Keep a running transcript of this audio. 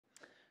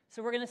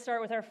So we're going to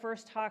start with our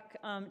first talk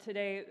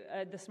today,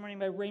 this morning,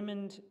 by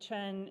Raymond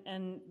Cheng,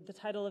 and the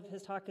title of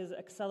his talk is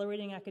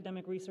Accelerating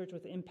Academic Research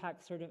with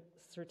Impact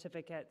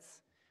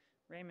Certificates.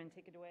 Raymond,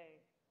 take it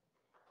away.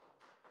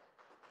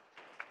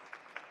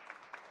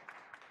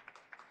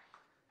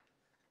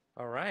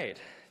 All right,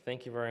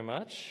 thank you very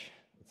much.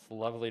 It's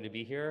lovely to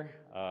be here.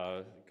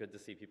 Good to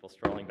see people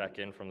strolling back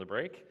in from the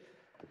break.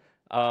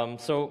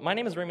 So my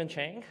name is Raymond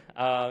Cheng,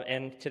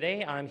 and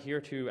today I'm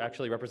here to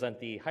actually represent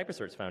the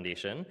HyperCerts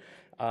Foundation.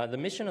 The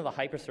mission of the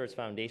HyperCerts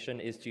Foundation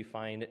is to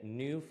find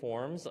new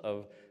forms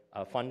of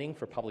funding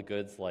for public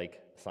goods like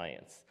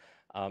science.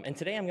 And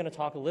today I'm going to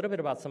talk a little bit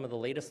about some of the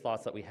latest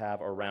thoughts that we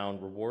have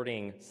around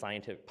rewarding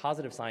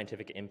positive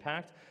scientific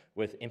impact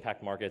with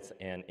impact markets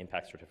and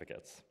impact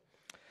certificates.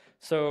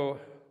 So,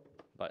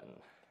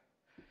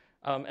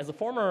 as a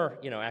former,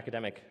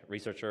 academic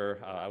researcher,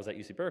 I was at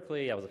UC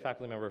Berkeley. I was a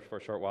faculty member for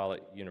a short while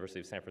at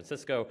University of San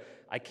Francisco.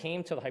 I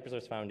came to the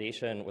HyperCerts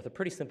Foundation with a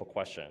pretty simple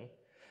question,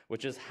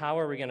 which is how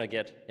are we going to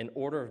get an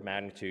order of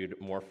magnitude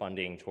more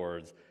funding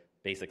towards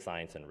basic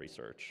science and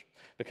research?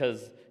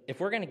 Because if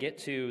we're going to get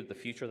to the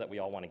future that we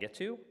all want to get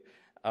to,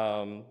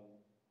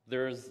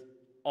 there's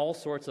all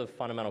sorts of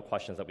fundamental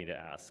questions that we need to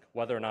ask,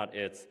 whether or not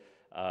it's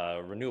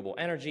renewable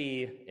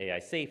energy, AI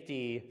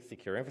safety,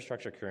 secure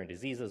infrastructure, curing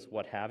diseases,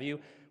 what have you.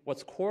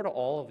 What's core to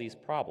all of these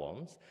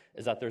problems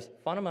is that there's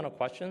fundamental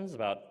questions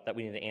that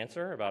we need to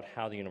answer about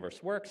how the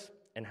universe works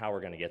and how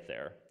we're going to get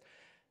there.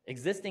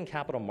 Existing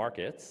capital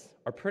markets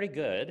are pretty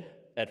good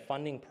at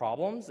funding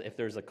problems if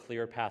there's a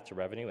clear path to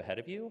revenue ahead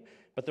of you,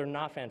 but they're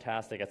not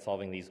fantastic at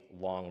solving these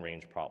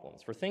long-range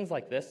problems. For things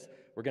like this,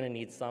 we're going to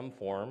need some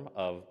form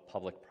of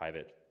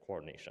public-private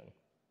coordination.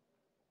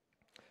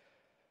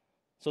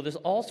 So there's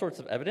all sorts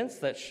of evidence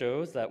that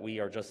shows that we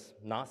are just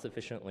not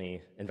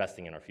sufficiently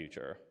investing in our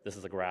future. This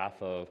is a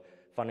graph of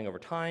funding over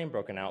time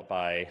broken out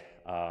by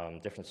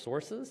different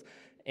sources.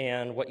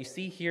 And what you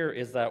see here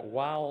is that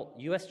while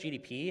US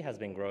GDP has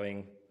been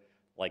growing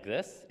like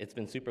this, it's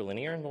been super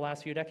linear in the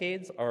last few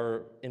decades,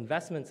 our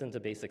investments into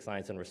basic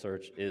science and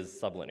research is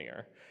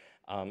sublinear.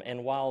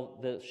 And while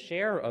the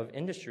share of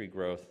industry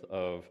growth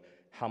of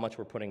how much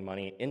we're putting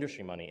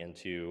industry money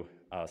into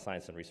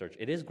science and research,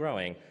 it is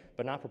growing,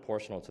 but not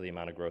proportional to the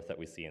amount of growth that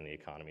we see in the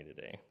economy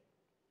today.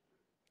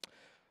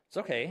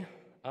 So, okay,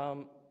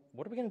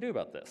 what are we going to do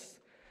about this?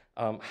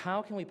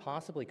 How can we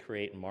possibly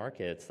create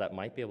markets that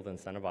might be able to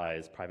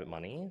incentivize private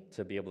money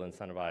to be able to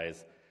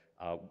incentivize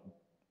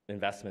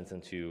investments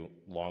into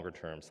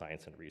longer-term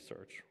science and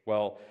research?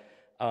 Well,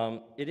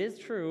 it is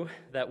true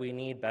that we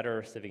need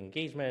better civic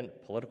engagement,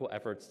 political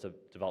efforts to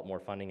develop more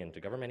funding into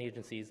government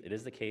agencies. It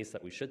is the case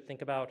that we should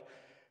think about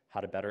how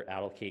to better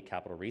allocate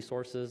capital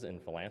resources in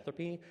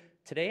philanthropy.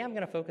 Today, I'm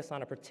going to focus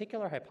on a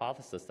particular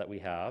hypothesis that we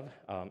have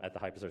at the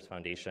HyperCerts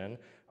Foundation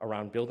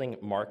around building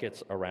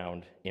markets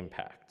around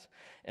impact.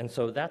 And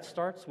so that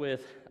starts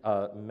with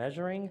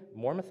measuring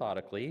more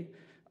methodically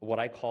what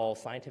I call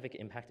scientific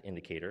impact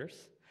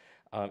indicators.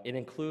 It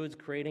includes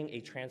creating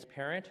a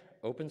transparent,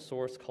 open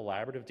source,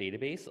 collaborative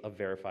database of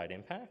verified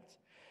impact.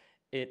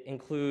 It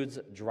includes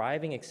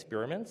driving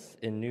experiments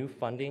in new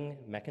funding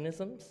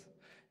mechanisms.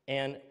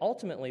 And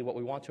ultimately, what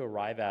we want to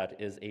arrive at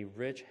is a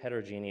rich,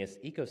 heterogeneous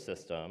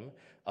ecosystem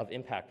of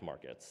impact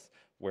markets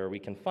where we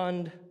can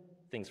fund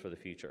things for the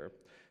future.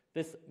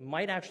 This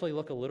might actually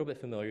look a little bit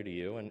familiar to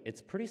you, and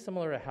it's pretty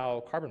similar to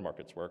how carbon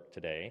markets work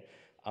today,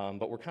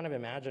 but we're kind of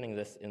imagining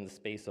this in the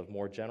space of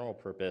more general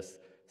purpose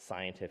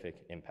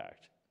scientific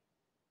impact.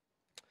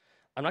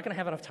 I'm not going to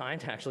have enough time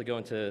to actually go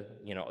into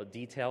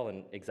detail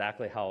and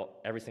exactly how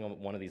every single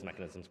one of these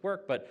mechanisms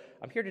work, but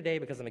I'm here today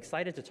because I'm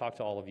excited to talk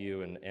to all of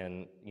you,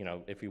 and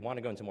if you want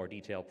to go into more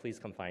detail, please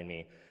come find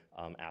me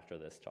after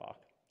this talk.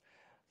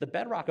 The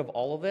bedrock of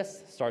all of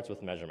this starts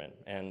with measurement,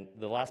 and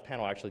the last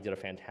panel actually did a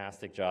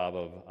fantastic job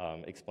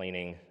of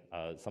explaining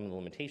some of the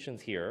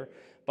limitations here,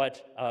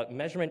 but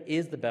measurement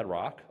is the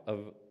bedrock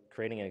of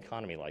creating an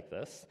economy like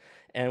this,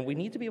 and we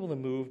need to be able to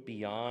move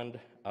beyond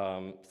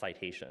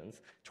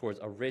citations towards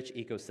a rich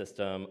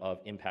ecosystem of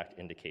impact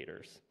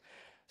indicators.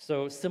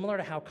 So similar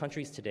to how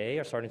countries today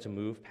are starting to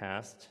move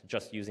past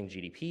just using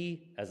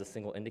GDP as a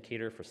single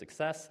indicator for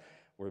success,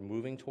 we're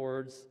moving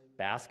towards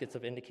baskets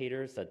of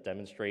indicators that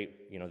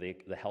demonstrate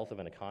the health of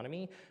an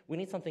economy. We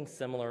need something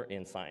similar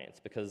in science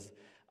because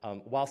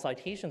while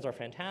citations are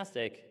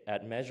fantastic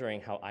at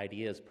measuring how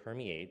ideas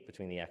permeate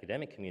between the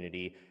academic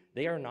community,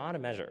 they are not a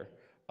measure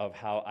of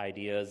how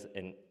ideas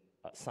in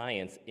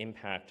science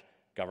impact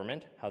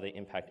government, how they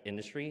impact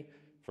industry.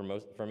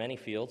 For many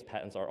fields,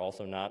 patents are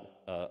also not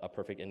a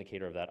perfect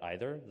indicator of that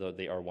either, though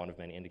they are one of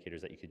many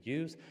indicators that you could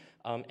use.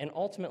 And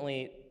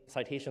ultimately,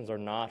 citations are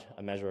not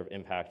a measure of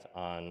impact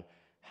on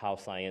how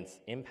science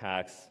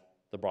impacts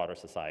the broader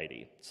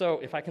society. So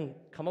if I can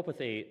come up with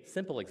a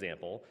simple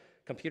example,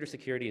 computer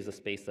security is a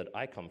space that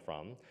I come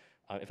from.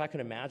 If I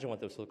can imagine what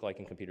this look like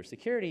in computer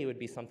security, it would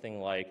be something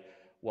like,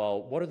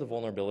 well, what are the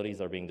vulnerabilities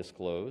that are being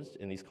disclosed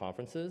in these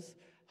conferences?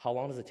 How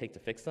long does it take to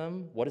fix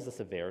them? What is the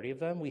severity of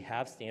them? We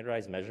have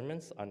standardized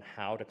measurements on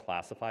how to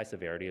classify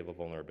severity of a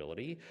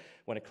vulnerability.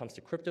 When it comes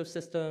to crypto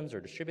systems or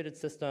distributed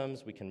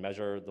systems, we can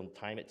measure the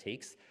time it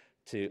takes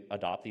to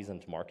adopt these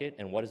into market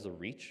and what is the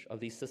reach of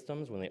these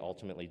systems when they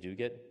ultimately do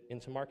get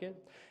into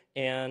market.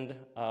 And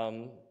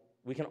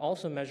we can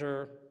also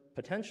measure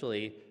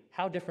potentially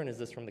how different is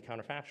this from the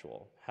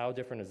counterfactual? How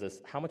different is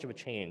this? How much of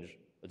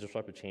a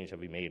disruptive change have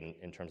we made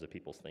in terms of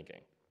people's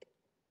thinking?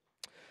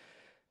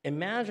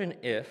 Imagine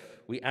if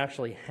we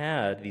actually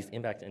had these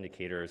impact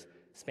indicators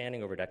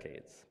spanning over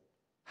decades.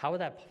 How would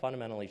that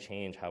fundamentally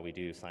change how we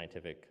do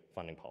scientific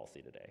funding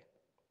policy today?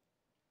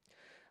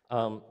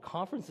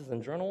 Conferences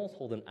and journals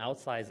hold an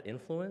outsized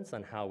influence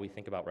on how we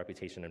think about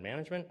reputation and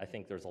management. I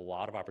think there's a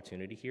lot of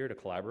opportunity here to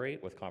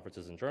collaborate with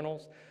conferences and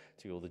journals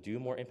to be able to do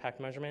more impact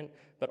measurement,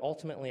 but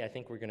ultimately I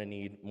think we're gonna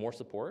need more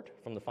support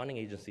from the funding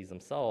agencies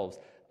themselves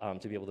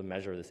to be able to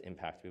measure this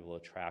impact, to be able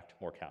to attract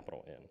more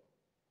capital in.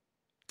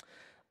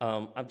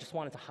 I just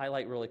wanted to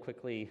highlight really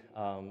quickly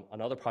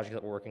another project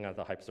that we're working on at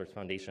the Hypersource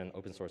Foundation,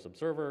 Open Source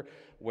Observer,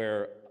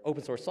 where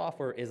open source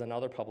software is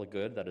another public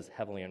good that is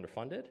heavily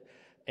underfunded.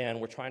 And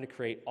we're trying to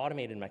create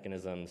automated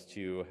mechanisms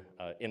to,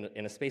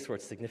 in a space where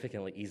it's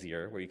significantly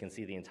easier, where you can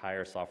see the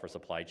entire software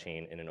supply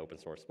chain in an open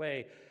source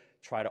way,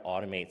 try to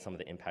automate some of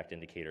the impact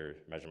indicator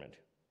measurement.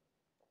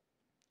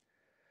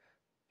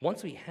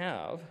 Once we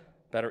have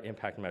better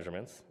impact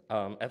measurements,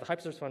 at the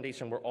Hypersource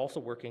Foundation, we're also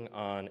working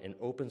on an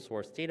open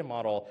source data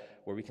model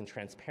where we can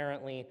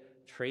transparently,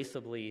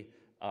 traceably,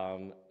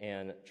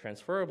 and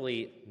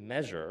transferably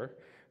measure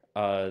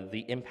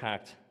the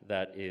impact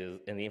that is,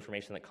 and the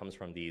information that comes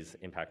from these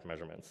impact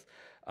measurements.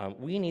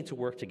 We need to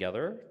work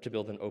together to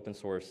build an open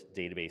source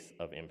database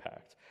of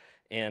impact.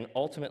 And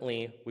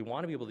ultimately, we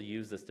want to be able to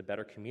use this to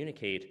better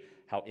communicate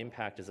how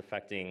impact is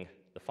affecting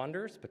the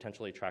funders,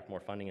 potentially attract more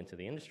funding into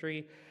the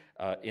industry,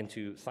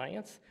 into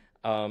science,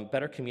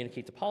 better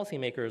communicate to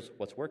policymakers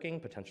what's working,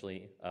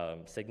 potentially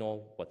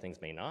signal what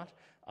things may not,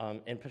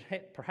 and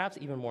perhaps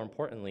even more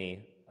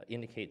importantly,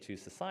 indicate to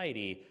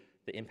society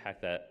the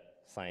impact that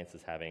science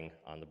is having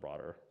on the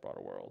broader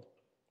world.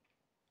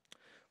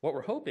 What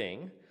we're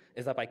hoping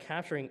is that by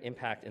capturing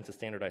impact into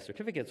standardized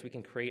certificates, we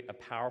can create a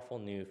powerful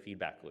new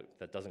feedback loop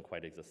that doesn't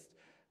quite exist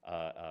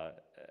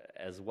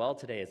as well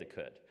today as it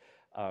could.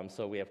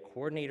 So we have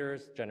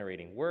coordinators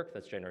generating work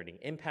that's generating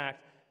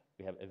impact.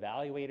 We have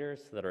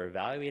evaluators that are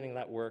evaluating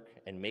that work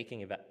and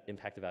making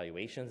impact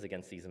evaluations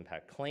against these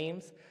impact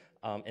claims.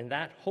 And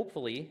that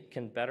hopefully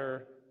can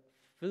better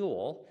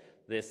fuel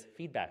this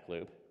feedback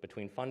loop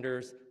between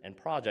funders and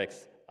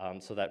projects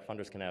so that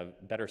funders can have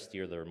better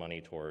steer their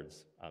money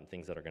towards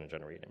things that are going to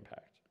generate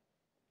impact.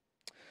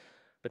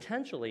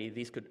 Potentially,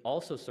 these could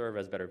also serve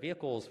as better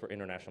vehicles for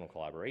international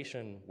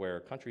collaboration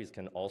where countries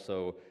can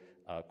also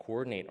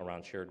coordinate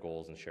around shared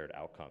goals and shared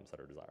outcomes that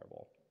are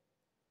desirable.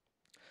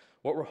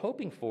 What we're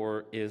hoping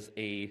for is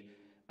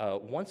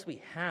once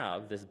we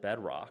have this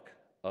bedrock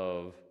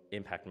of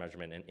impact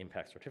measurement and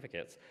impact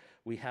certificates,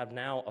 we have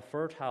now a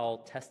fertile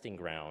testing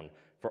ground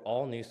for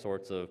all new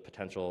sorts of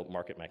potential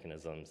market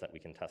mechanisms that we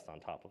can test on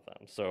top of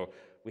them. So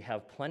we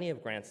have plenty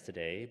of grants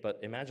today, but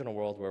imagine a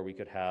world where we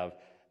could have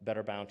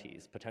better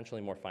bounties,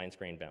 potentially more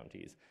fine-grained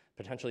bounties,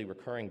 potentially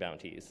recurring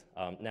bounties.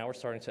 Now we're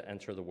starting to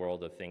enter the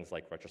world of things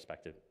like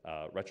retrospective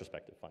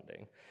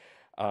funding.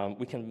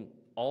 We can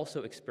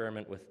also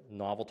experiment with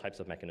novel types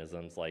of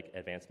mechanisms like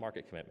advanced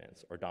market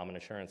commitments or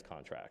dominant assurance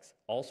contracts,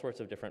 all sorts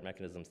of different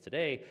mechanisms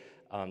today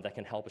that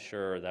can help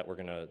assure that we're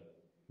going to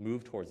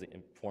move towards the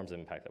forms of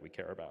impact that we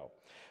care about.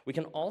 We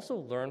can also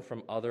learn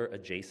from other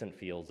adjacent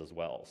fields as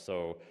well.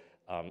 So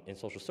in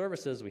social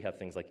services, we have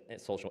things like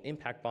social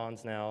impact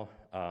bonds now,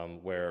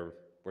 where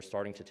we're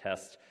starting to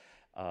test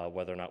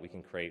whether or not we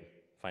can create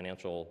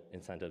financial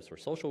incentives for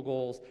social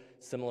goals.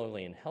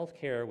 Similarly, in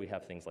healthcare, we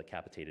have things like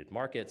capitated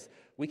markets.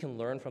 We can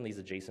learn from these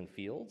adjacent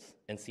fields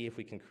and see if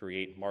we can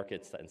create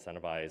markets that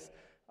incentivize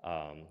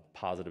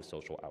positive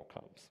social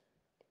outcomes.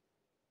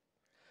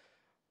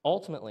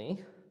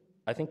 Ultimately,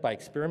 I think by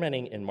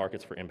experimenting in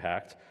markets for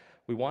impact,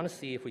 we want to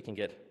see if we can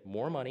get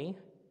more money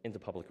into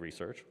public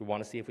research. We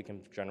want to see if we can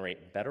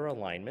generate better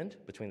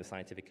alignment between the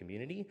scientific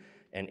community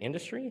and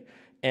industry.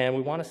 And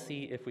we want to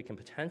see if we can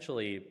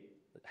potentially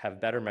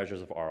have better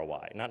measures of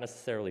ROI, not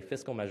necessarily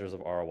fiscal measures of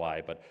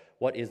ROI, but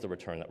what is the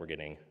return that we're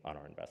getting on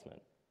our investment.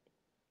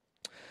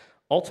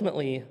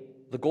 Ultimately,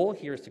 the goal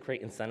here is to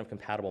create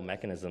incentive-compatible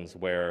mechanisms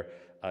where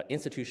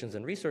institutions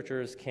and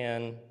researchers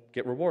can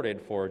get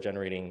rewarded for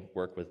generating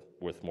work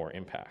with more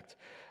impact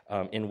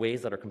in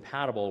ways that are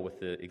compatible with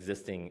the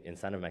existing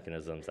incentive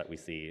mechanisms that we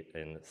see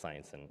in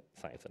science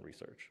and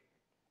research.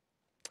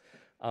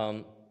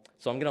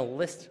 So I'm going to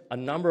list a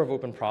number of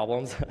open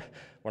problems.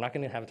 We're not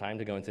going to have time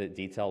to go into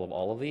detail of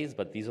all of these,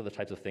 but these are the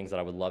types of things that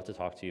I would love to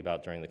talk to you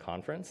about during the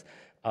conference.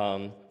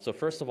 So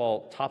first of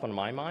all, top on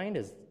my mind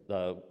is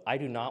I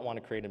do not want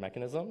to create a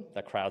mechanism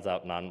that crowds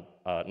out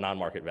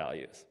non-market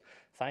values.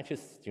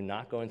 Scientists do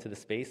not go into the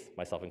space,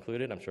 myself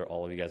included, I'm sure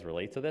all of you guys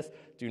relate to this,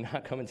 do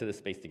not come into this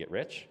space to get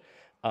rich.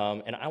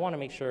 And I want to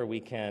make sure we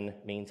can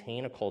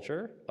maintain a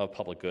culture of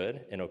public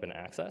good and open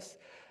access.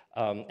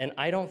 And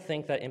I don't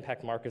think that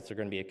impact markets are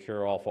going to be a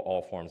cure-all for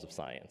all forms of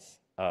science.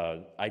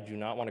 I do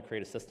not want to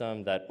create a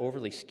system that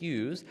overly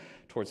skews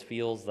towards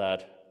fields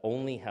that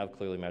only have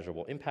clearly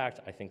measurable impact.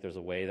 I think there's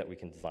a way that we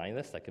can design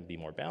this that can be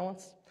more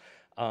balanced.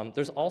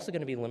 There's also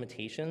going to be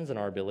limitations in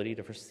our ability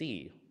to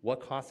foresee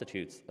what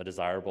constitutes a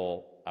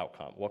desirable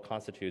outcome, what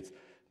constitutes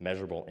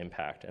measurable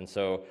impact. And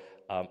so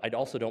I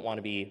also don't want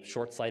to be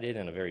short-sighted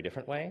in a very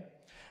different way.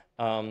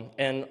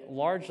 And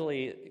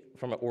largely,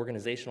 from an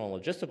organizational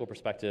and logistical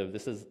perspective,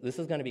 this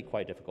is going to be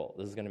quite difficult.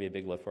 This is going to be a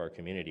big lift for our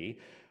community,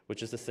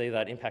 which is to say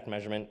that impact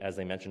measurement, as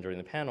I mentioned during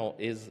the panel,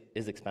 is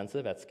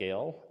expensive at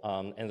scale.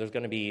 And there's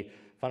going to be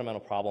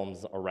fundamental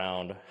problems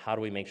around how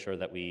do we make sure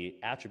that we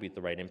attribute the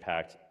right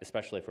impact,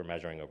 especially if we're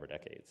measuring over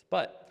decades.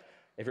 But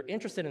if you're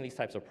interested in these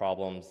types of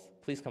problems,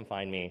 please come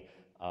find me.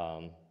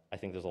 I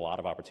think there's a lot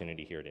of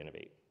opportunity here to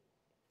innovate.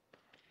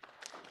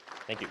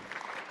 Thank you.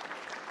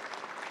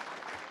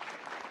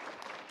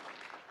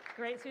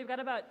 Great, so we've got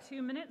about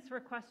 2 minutes for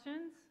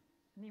questions.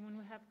 Anyone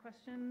would have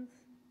questions?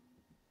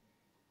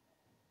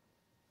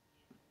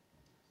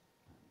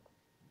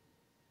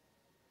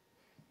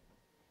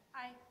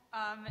 Hi,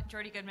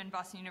 Jordy Goodman,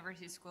 Boston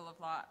University School of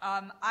Law.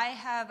 I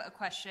have a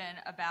question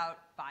about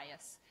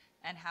bias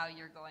and how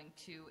you're going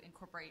to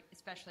incorporate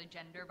especially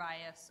gender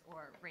bias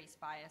or race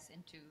bias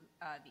into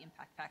the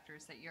impact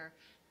factors that you're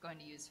going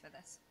to use for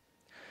this.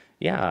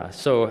 Yeah,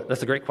 so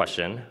that's a great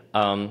question.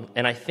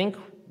 And I think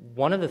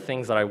one of the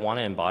things that I want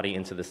to embody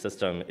into the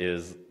system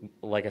is,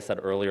 like I said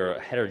earlier,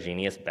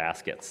 heterogeneous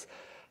baskets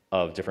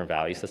of different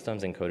value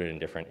systems encoded in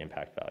different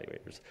impact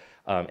evaluators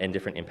and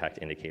different impact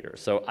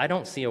indicators. So I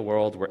don't see a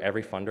world where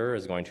every funder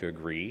is going to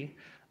agree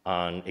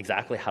on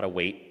exactly how to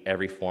weight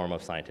every form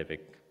of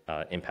scientific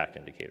impact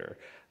indicator.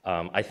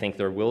 I think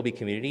there will be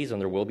communities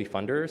and there will be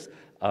funders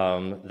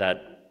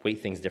that weight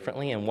things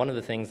differently, and one of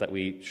the things that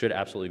we should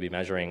absolutely be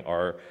measuring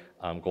are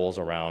goals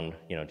around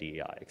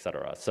DEI, et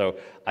cetera. So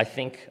I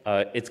think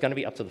it's going to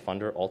be up to the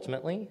funder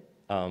ultimately,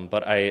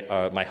 but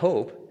my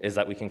hope is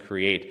that we can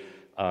create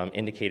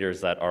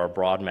indicators that are a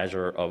broad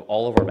measure of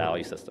all of our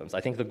value systems. I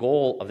think the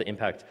goal of the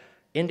impact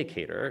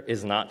indicator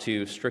is not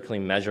to strictly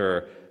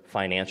measure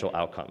financial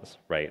outcomes,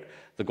 right?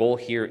 The goal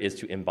here is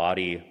to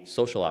embody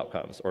social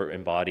outcomes or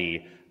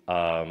embody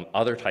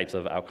other types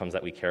of outcomes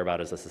that we care about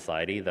as a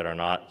society that are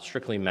not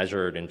strictly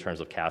measured in terms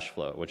of cash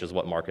flow, which is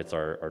what markets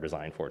are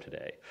designed for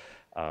today.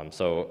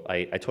 So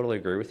I totally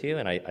agree with you,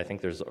 and I think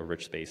there's a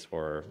rich space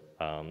for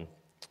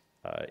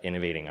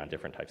innovating on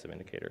different types of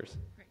indicators.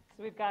 Great.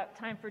 So we've got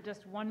time for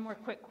just one more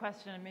quick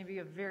question and maybe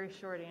a very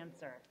short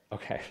answer.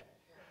 Okay.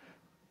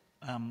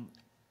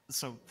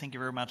 So thank you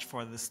very much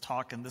for this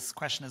talk. And this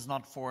question is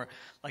not for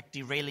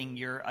derailing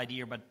your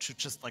idea, but to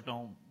just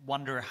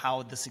wonder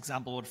how this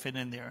example would fit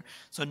in there.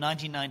 So in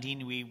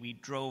 1919, we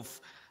drove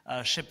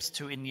ships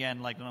to India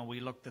and we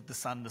looked at the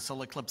sun, the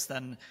solar eclipse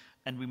then,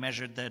 and we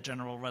measured the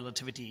general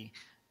relativity.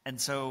 And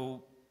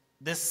so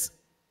this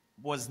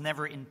was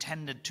never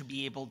intended to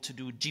be able to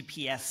do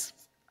GPS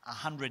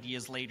 100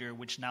 years later,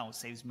 which now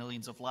saves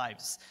millions of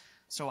lives.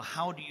 So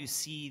how do you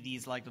see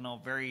these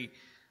very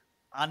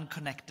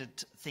unconnected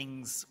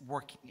things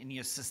working in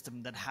your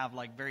system that have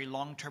very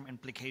long-term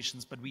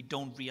implications, but we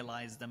don't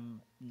realize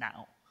them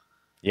now?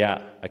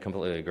 Yeah, I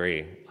completely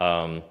agree.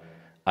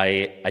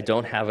 I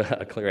don't have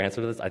a clear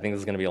answer to this. I think this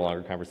is going to be a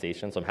longer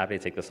conversation, so I'm happy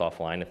to take this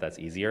offline if that's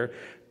easier.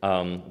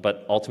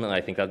 But ultimately,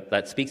 I think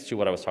that speaks to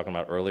what I was talking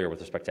about earlier with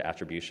respect to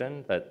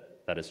attribution,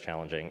 that is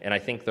challenging. And I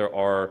think there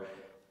are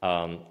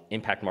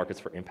impact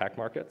markets for impact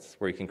markets,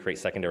 where you can create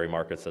secondary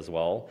markets as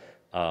well,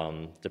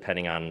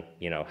 depending on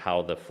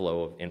how the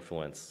flow of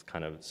influence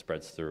kind of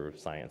spreads through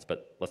science.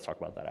 But let's talk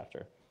about that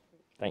after.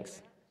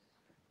 Thanks.